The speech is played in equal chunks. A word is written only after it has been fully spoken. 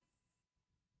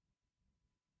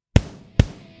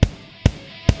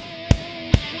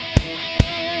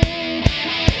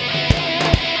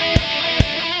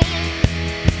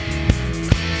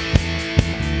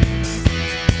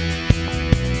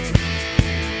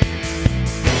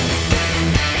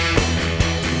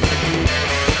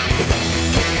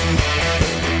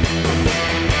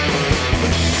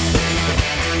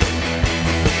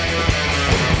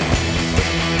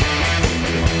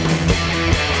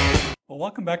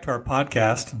Welcome back to our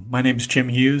podcast. My name is Jim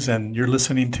Hughes, and you're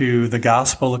listening to The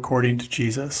Gospel According to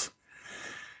Jesus.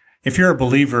 If you're a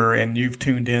believer and you've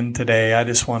tuned in today, I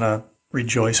just want to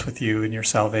rejoice with you in your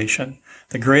salvation.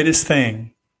 The greatest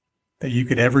thing that you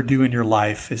could ever do in your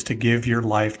life is to give your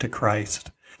life to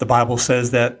Christ. The Bible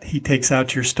says that He takes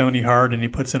out your stony heart and He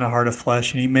puts in a heart of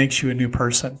flesh and He makes you a new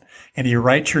person. And He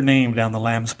writes your name down the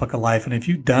Lamb's Book of Life. And if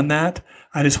you've done that,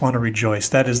 I just want to rejoice.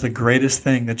 That is the greatest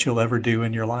thing that you'll ever do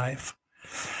in your life.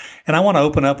 And I want to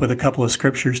open up with a couple of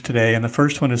scriptures today. And the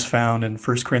first one is found in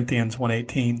 1 Corinthians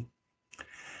 1:18.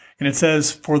 And it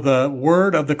says, "For the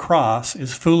word of the cross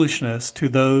is foolishness to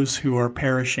those who are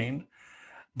perishing,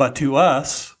 but to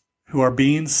us who are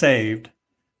being saved,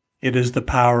 it is the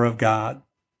power of God."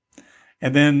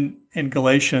 And then in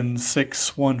Galatians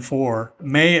 6:1-4,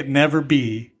 "May it never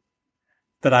be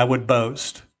that I would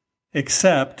boast,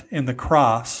 except in the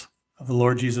cross of the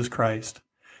Lord Jesus Christ,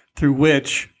 through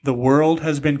which the world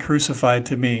has been crucified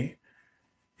to me,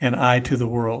 and I to the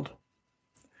world."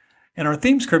 And our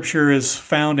theme scripture is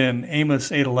found in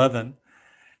Amos 8:11,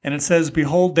 and it says,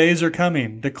 "Behold, days are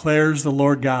coming, declares the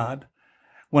Lord God,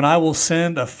 when I will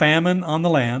send a famine on the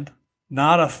land,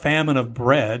 not a famine of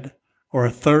bread or a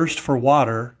thirst for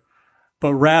water,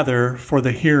 but rather for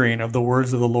the hearing of the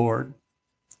words of the Lord."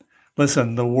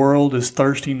 Listen, the world is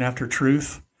thirsting after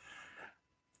truth,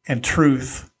 and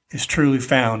truth is truly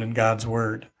found in God's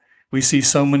Word. We see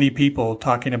so many people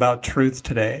talking about truth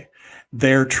today,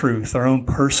 their truth, their own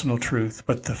personal truth,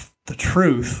 but the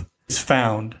truth is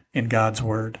found in God's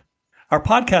Word. Our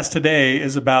podcast today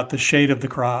is about the shade of the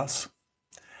cross.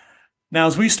 Now,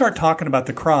 as we start talking about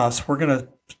the cross, we're going to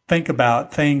think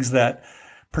about things that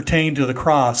pertain to the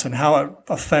cross and how it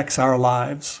affects our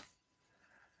lives.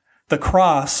 The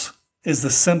cross is the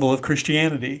symbol of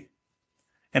Christianity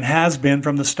and has been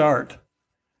from the start.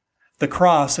 The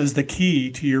cross is the key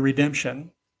to your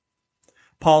redemption.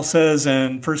 Paul says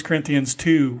in 1 Corinthians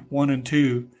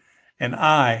 2:1-2, "And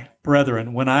I,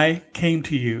 brethren, when I came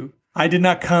to you, I did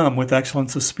not come with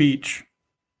excellence of speech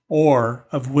or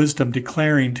of wisdom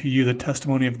declaring to you the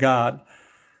testimony of God."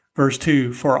 Verse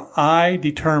 2, "For I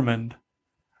determined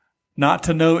not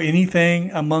to know anything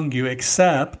among you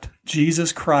except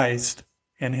Jesus Christ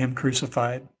and Him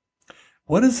crucified."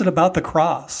 What is it about the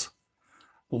cross?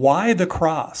 Why the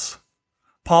cross?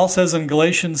 Paul says in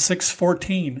Galatians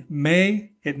 6:14,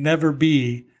 "May it never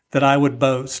be that I would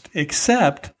boast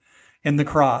except in the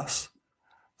cross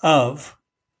of"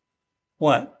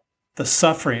 what? The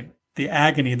suffering, the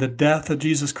agony, the death of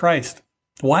Jesus Christ.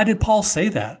 Why did Paul say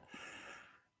that?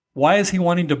 Why is he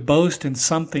wanting to boast in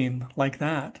something like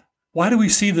that? Why do we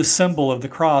see the symbol of the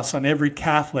cross on every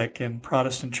Catholic and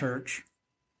Protestant church?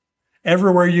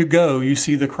 Everywhere you go, you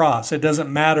see the cross. It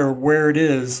doesn't matter where it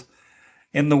is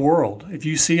in the world. If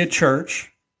you see a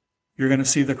church, you're going to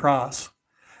see the cross.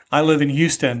 I live in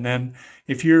Houston, and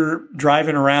if you're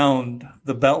driving around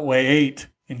the Beltway 8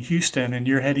 in Houston and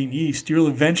you're heading east, you'll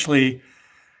eventually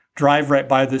drive right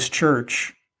by this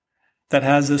church that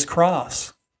has this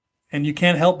cross. And you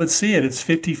can't help but see it. It's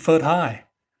 50 foot high.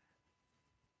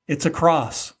 It's a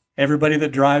cross. Everybody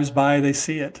that drives by, they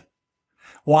see it.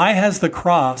 Why has the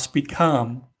cross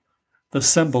become the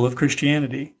symbol of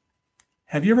Christianity?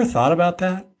 Have you ever thought about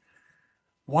that?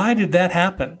 Why did that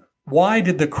happen? Why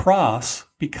did the cross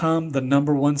become the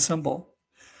number one symbol?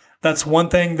 That's one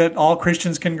thing that all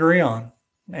Christians can agree on.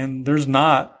 And there's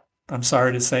not, I'm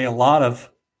sorry to say, a lot of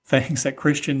things that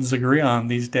Christians agree on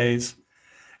these days,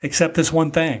 except this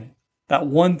one thing. That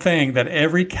one thing that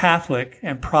every Catholic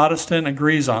and Protestant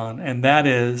agrees on, and that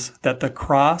is that the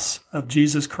cross of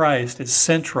Jesus Christ is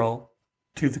central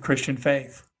to the Christian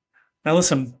faith. Now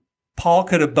listen, Paul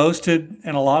could have boasted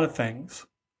in a lot of things.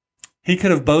 He could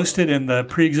have boasted in the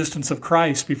preexistence of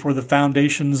Christ before the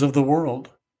foundations of the world.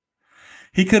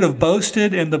 He could have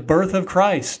boasted in the birth of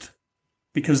Christ,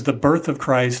 because the birth of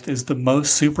Christ is the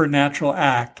most supernatural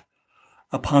act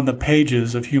upon the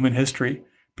pages of human history,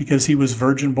 because He was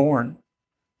virgin born.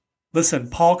 Listen,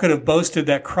 Paul could have boasted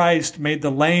that Christ made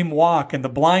the lame walk and the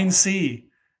blind see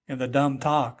and the dumb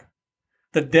talk,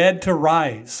 the dead to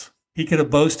rise. He could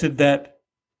have boasted that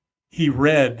He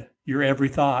read your every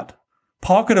thought.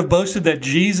 Paul could have boasted that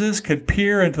Jesus could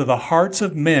peer into the hearts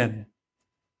of men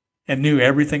and knew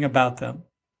everything about them.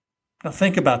 Now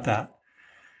think about that.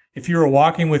 If you were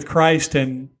walking with Christ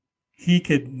and He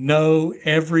could know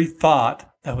every thought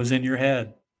that was in your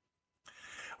head.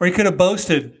 Or he could have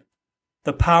boasted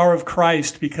the power of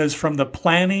Christ because from the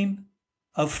planning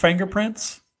of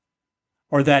fingerprints,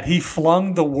 or that He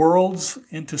flung the worlds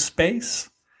into space,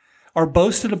 or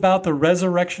boasted about the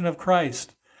resurrection of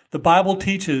Christ. The Bible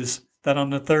teaches that on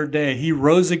the third day He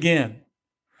rose again.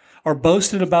 or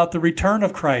boasted about the return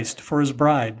of Christ for his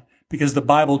bride, because the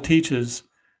Bible teaches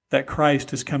that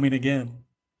Christ is coming again.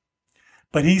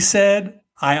 But he said,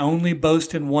 I only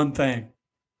boast in one thing.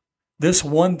 This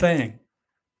one thing,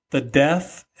 the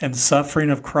death and suffering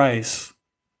of Christ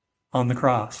on the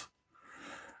cross.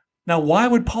 Now, why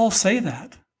would Paul say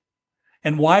that?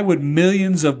 And why would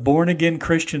millions of born-again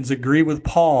Christians agree with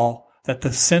Paul that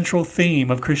the central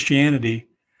theme of Christianity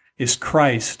is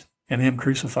Christ and him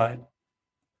crucified?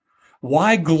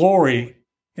 Why glory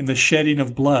in the shedding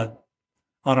of blood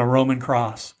on a Roman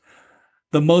cross?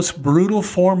 The most brutal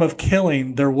form of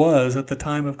killing there was at the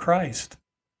time of Christ.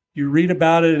 You read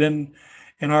about it in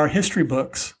our history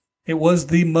books. It was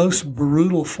the most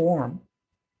brutal form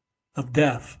of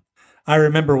death. I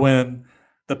remember when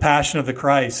The Passion of the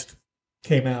Christ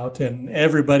came out and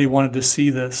everybody wanted to see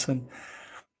this, and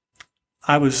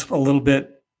I was a little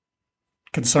bit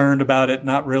concerned about it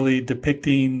not really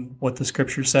depicting what the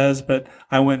scripture says, but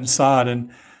I went and saw it,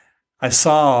 and I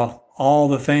saw all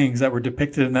the things that were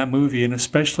depicted in that movie, and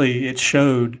especially it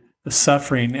showed the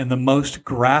suffering in the most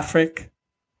graphic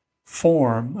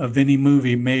form of any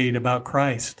movie made about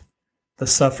Christ, the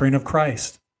suffering of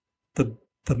Christ.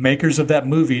 The makers of that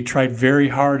movie tried very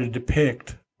hard to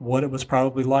depict what it was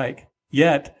probably like,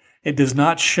 yet it does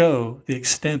not show the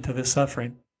extent of his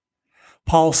suffering.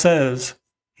 Paul says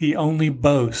he only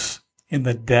boasts in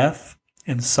the death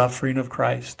and suffering of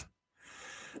Christ.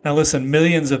 Now listen,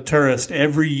 millions of tourists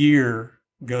every year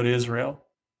go to Israel.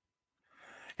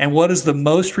 And what is the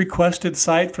most requested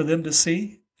sight for them to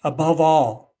see? Above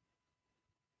all,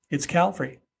 it's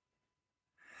Calvary.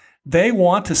 They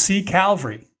want to see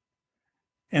Calvary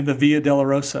and the Via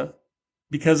Dolorosa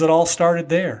because it all started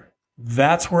there.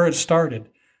 That's where it started.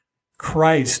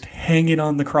 Christ hanging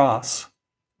on the cross,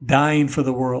 dying for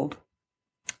the world.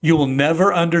 You will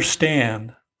never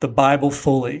understand the Bible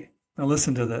fully. Now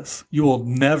listen to this. You will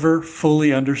never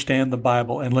fully understand the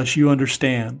Bible unless you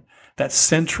understand that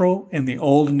central in the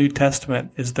Old and New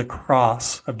Testament is the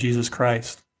cross of Jesus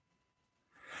Christ.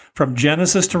 From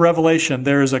Genesis to Revelation,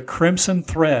 there is a crimson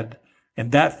thread,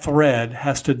 and that thread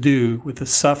has to do with the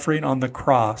suffering on the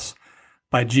cross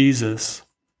by Jesus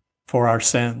for our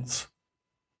sins.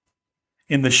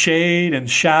 In the shade and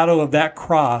shadow of that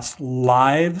cross,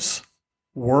 lives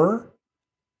were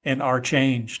and are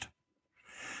changed.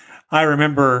 I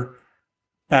remember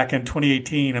back in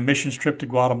 2018, a missions trip to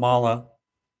Guatemala,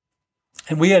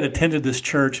 and we had attended this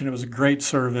church, and it was a great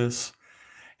service.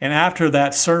 And after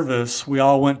that service, we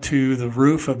all went to the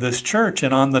roof of this church,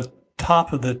 and on the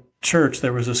top of the church,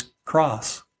 there was this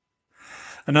cross.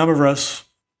 A number of us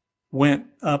went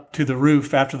up to the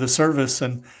roof after the service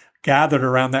and gathered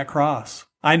around that cross.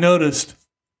 I noticed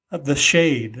the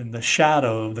shade and the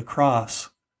shadow of the cross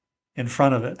in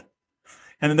front of it.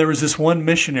 And then there was this one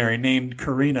missionary named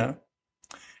Karina,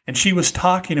 and she was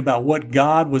talking about what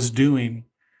God was doing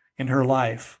in her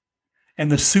life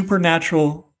and the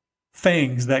supernatural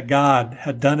things that God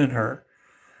had done in her.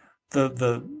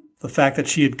 The fact that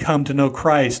she had come to know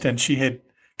Christ and she had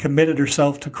committed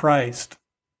herself to Christ.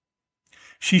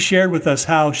 She shared with us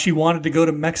how she wanted to go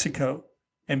to Mexico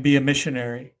and be a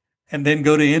missionary and then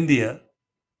go to India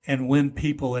and win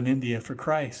people in India for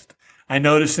Christ. I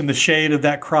noticed in the shade of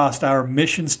that cross, our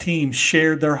missions team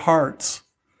shared their hearts.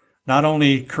 Not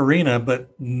only Karina,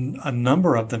 but a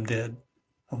number of them did,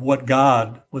 of what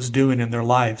God was doing in their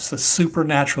lives, the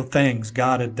supernatural things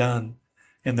God had done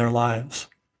in their lives,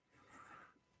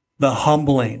 the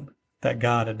humbling that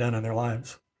God had done in their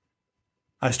lives.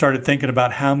 I started thinking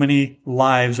about how many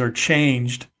lives are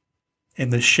changed in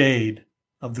the shade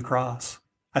of the cross.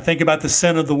 I think about the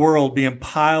sin of the world being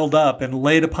piled up and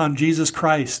laid upon Jesus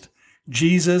Christ.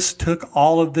 Jesus took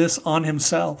all of this on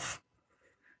himself.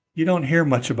 You don't hear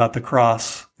much about the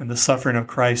cross and the suffering of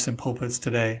Christ in pulpits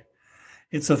today.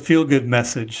 It's a feel-good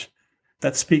message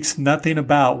that speaks nothing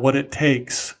about what it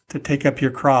takes to take up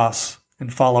your cross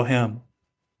and follow him.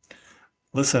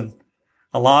 Listen,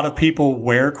 a lot of people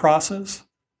wear crosses,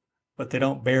 but they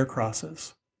don't bear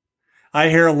crosses. I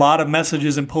hear a lot of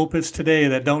messages in pulpits today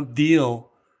that don't deal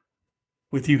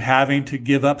with you having to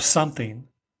give up something,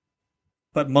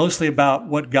 but mostly about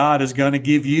what God is going to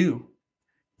give you.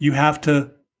 You have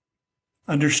to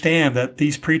understand that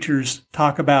these preachers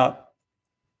talk about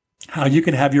how you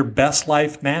can have your best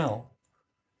life now.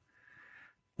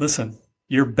 Listen,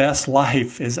 your best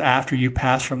life is after you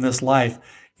pass from this life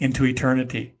into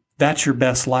eternity. That's your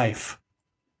best life.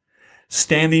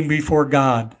 Standing before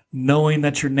God, knowing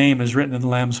that your name is written in the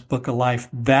Lamb's Book of Life,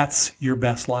 that's your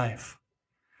best life.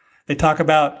 They talk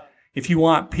about if you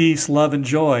want peace, love, and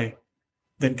joy,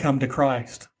 then come to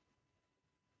Christ.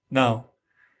 No.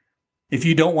 If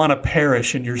you don't want to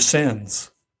perish in your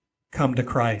sins, come to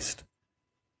Christ.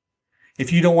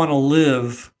 If you don't want to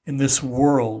live in this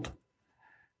world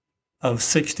of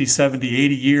 60, 70,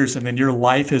 80 years and then your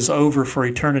life is over for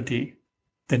eternity,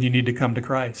 then you need to come to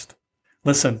Christ.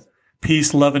 Listen,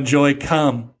 peace, love, and joy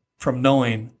come from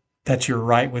knowing that you're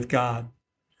right with God,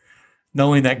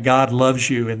 knowing that God loves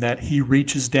you and that he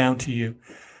reaches down to you.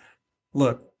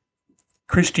 Look,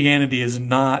 Christianity is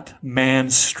not man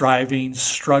striving,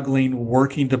 struggling,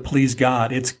 working to please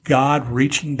God. It's God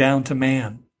reaching down to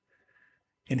man.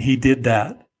 And he did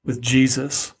that with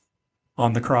Jesus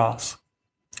on the cross.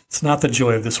 It's not the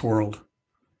joy of this world.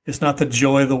 It's not the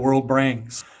joy the world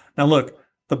brings. Now look, in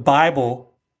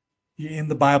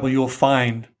the Bible, you'll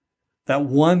find that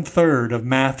 1/3 of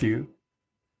Matthew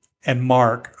and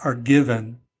Mark are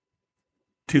given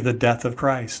to the death of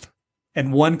Christ.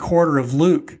 And 1/4 of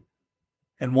Luke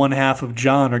and 1/2 of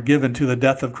John are given to the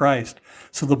death of Christ.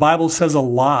 So the Bible says a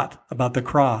lot about the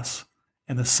cross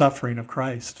and the suffering of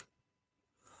Christ.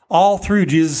 All through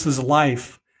Jesus'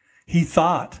 life, he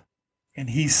thought and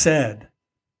he said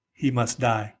he must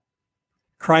die.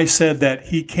 Christ said that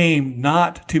he came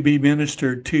not to be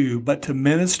ministered to, but to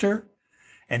minister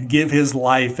and give his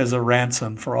life as a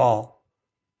ransom for all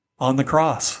on the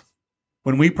cross.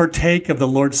 When we partake of the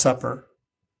Lord's Supper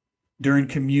during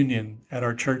communion at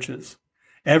our churches,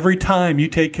 every time you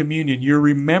take communion, you're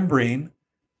remembering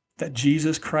that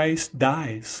Jesus Christ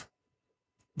dies.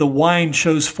 The wine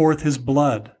shows forth his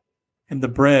blood, and the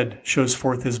bread shows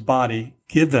forth his body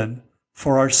given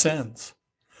for our sins.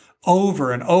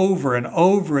 Over and over and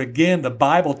over again, the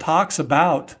Bible talks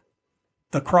about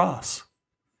the cross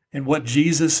and what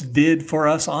Jesus did for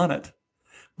us on it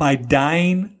by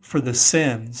dying for the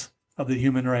sins of the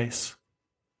human race.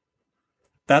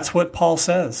 That's what Paul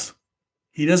says.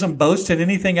 He doesn't boast in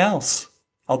anything else,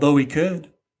 although he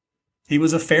could. He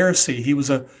was a Pharisee.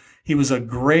 He was a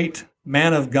great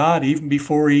man of God even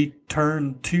before he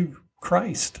turned to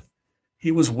Christ. He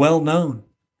was well known.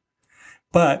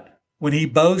 But when he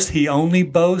boasts, he only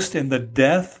boasts in the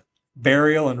death,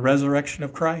 burial, and resurrection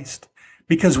of Christ.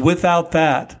 Because without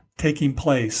that taking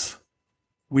place,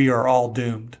 we are all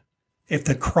doomed. If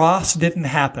the cross didn't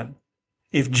happen,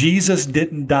 if Jesus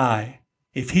didn't die,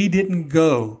 if he didn't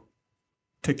go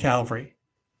to Calvary,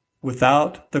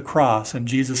 without the cross and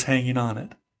Jesus hanging on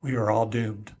it, we are all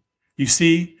doomed. You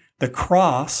see, the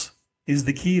cross is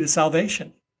the key to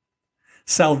salvation.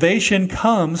 Salvation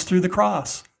comes through the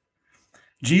cross.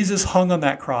 Jesus hung on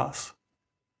that cross.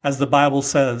 As the Bible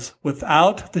says,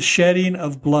 without the shedding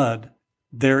of blood,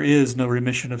 there is no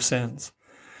remission of sins.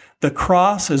 The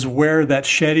cross is where that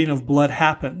shedding of blood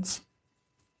happens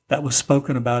that was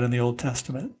spoken about in the Old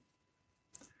Testament.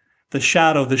 The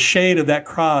shade of that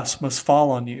cross must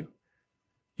fall on you.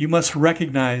 You must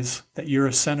recognize that you're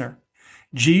a sinner.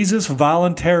 Jesus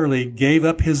voluntarily gave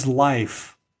up his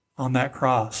life on that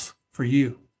cross for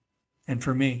you and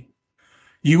for me.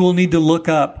 You will need to look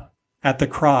up at the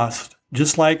cross,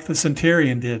 just like the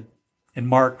centurion did in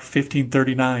Mark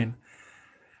 15:39.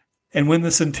 And when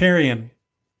the centurion,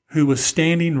 who was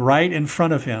standing right in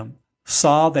front of him,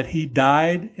 saw that he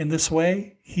died in this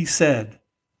way, he said,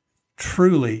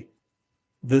 "Truly,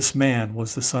 this man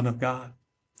was the Son of God."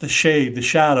 The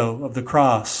shadow of the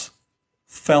cross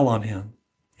fell on him,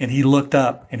 and he looked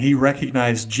up and he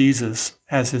recognized Jesus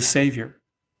as his Savior.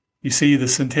 You see, the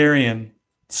centurion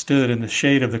stood in the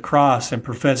shade of the cross and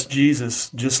professed Jesus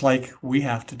just like we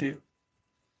have to do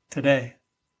today.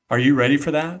 Are you ready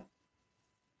for that?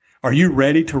 Are you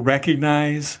ready to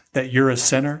recognize that you're a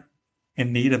sinner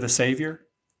in need of a Savior?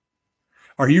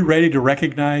 Are you ready to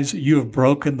recognize you have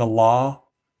broken the law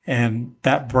and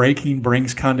that breaking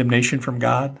brings condemnation from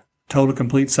God, total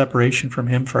complete separation from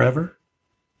him forever?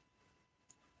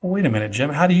 Well, wait a minute, Jim.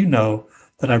 How do you know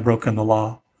that I've broken the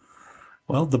law?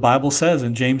 Well, the Bible says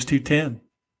in James 2:10,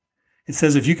 it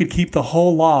says, if you could keep the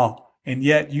whole law and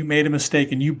yet you made a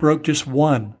mistake and you broke just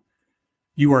one,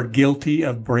 you are guilty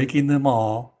of breaking them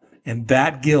all, and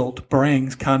that guilt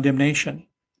brings condemnation,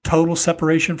 total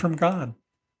separation from God.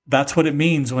 That's what it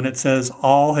means when it says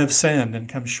all have sinned and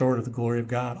come short of the glory of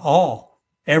God. All,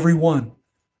 every one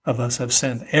of us have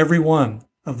sinned. Every one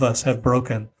of us have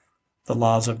broken the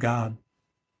laws of God.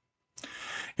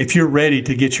 If you're ready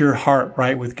to get your heart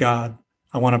right with God,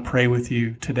 I want to pray with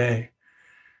you today.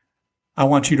 I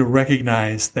want you to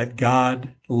recognize that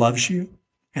God loves you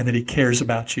and that he cares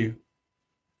about you.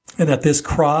 And that this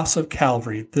cross of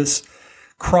Calvary, this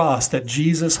cross that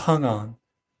Jesus hung on,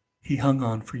 he hung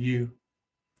on for you.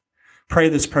 Pray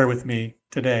this prayer with me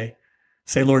today.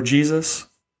 Say, Lord Jesus,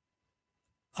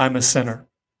 I'm a sinner.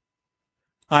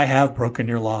 I have broken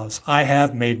your laws. I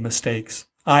have made mistakes.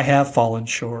 I have fallen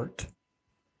short,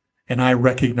 and I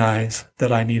recognize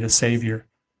that I need a Savior.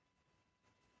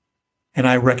 And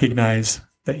I recognize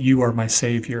that you are my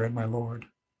Savior and my Lord.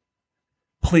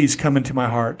 Please come into my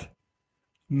heart.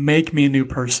 Make me a new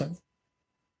person.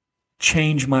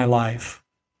 Change my life.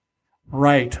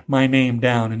 Write my name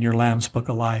down in your Lamb's Book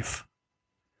of Life.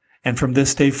 And from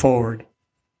this day forward,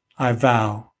 I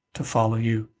vow to follow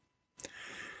you.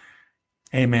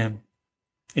 Amen.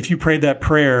 If you prayed that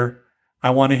prayer, I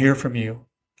want to hear from you.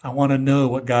 I want to know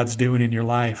what God's doing in your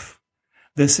life.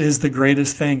 This is the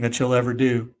greatest thing that you'll ever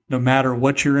do, no matter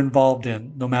what you're involved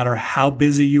in, no matter how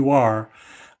busy you are,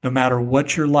 no matter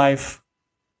what your life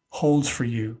holds for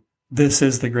you. This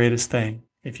is the greatest thing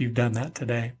if you've done that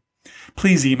today.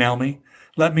 Please email me.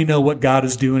 Let me know what God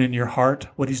is doing in your heart,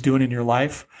 what he's doing in your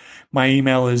life. My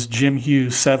email is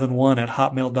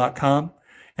jimhughes71@hotmail.com,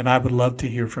 and I would love to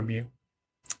hear from you.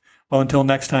 Well, until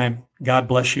next time, God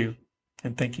bless you,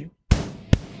 and thank you.